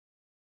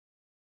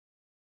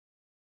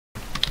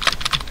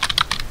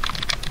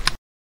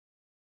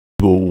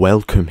Well,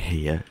 welcome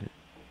here.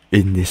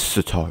 In this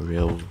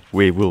tutorial,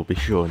 we will be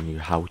showing you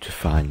how to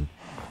find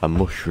a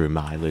mushroom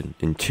island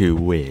in 2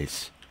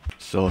 ways.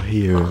 So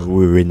here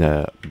we're in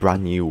a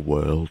brand new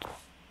world.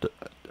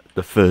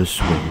 The first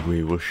way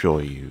we will show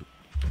you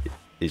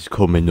is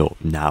coming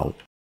up now.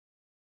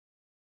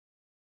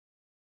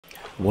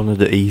 One of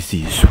the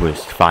easiest ways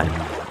to find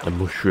a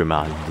mushroom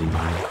island in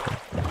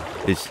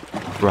Minecraft is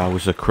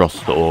browse across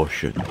the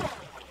ocean.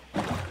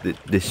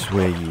 This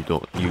way you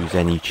don't use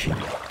any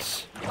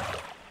cheats.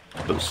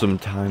 But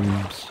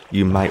sometimes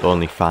you might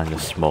only find a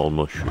small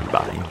mushroom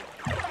biome.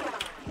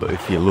 But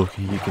if you're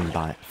lucky you can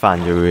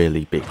find a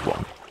really big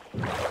one.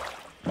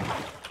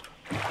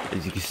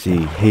 As you can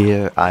see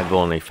here, I've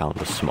only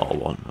found a small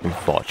one,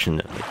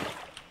 unfortunately.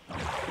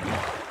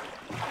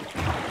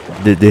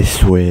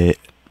 This way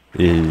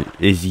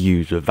is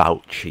used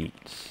without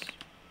cheats.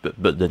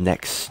 But the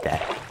next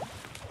step,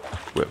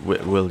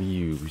 we'll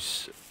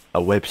use a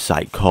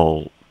website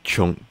called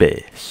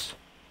Chunkbase.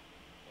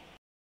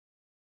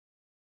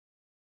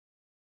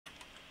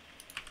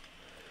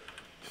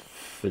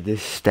 For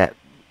this step,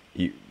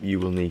 you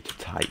will need to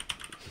type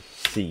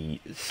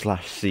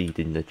 /seed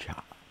in the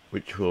chat,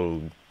 which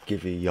will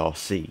give you your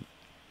seed.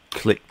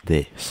 Click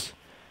this,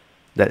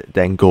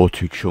 then go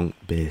to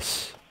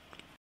Chunkbase.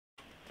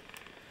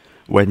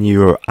 When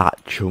you're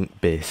at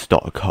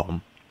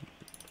chunkbase.com,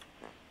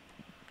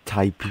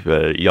 type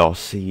your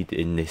seed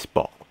in this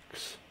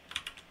box,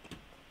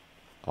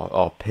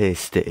 or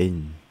paste it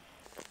in.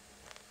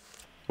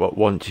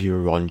 Once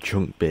you're on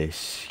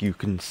Chunkbase, you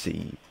can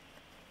see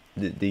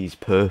these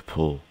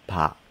purple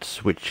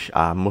parts, which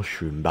are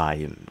mushroom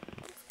biome.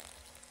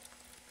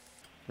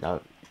 Now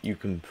you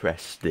can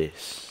press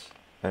this,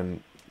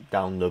 and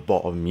down the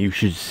bottom you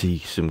should see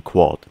some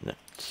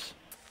coordinates.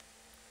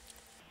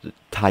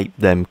 Type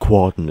them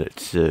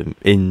coordinates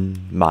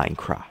in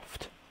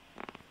Minecraft.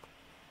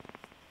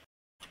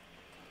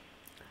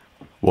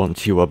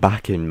 Once you are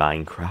back in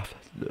Minecraft,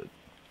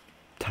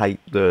 type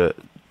the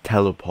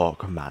teleport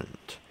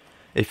command.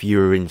 If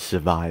you're in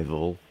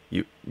survival,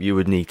 you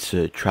would need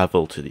to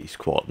travel to these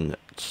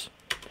coordinates,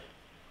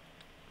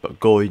 but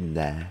going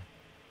there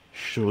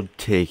should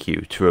take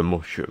you to a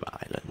mushroom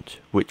island,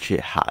 which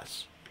it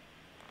has.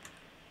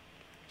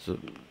 So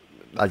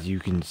as you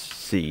can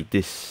see,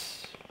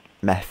 this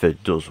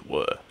method does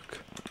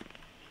work.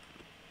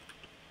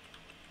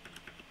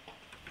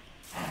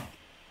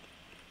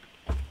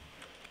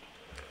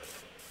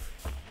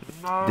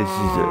 This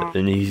is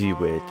an easy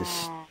way to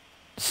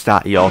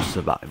start your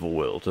survival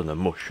world on a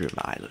mushroom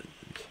island.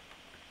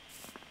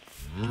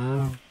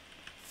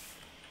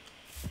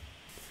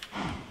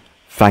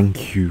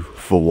 Thank you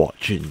for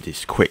watching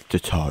this quick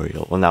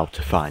tutorial on how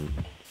to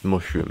find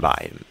mushroom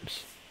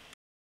biomes.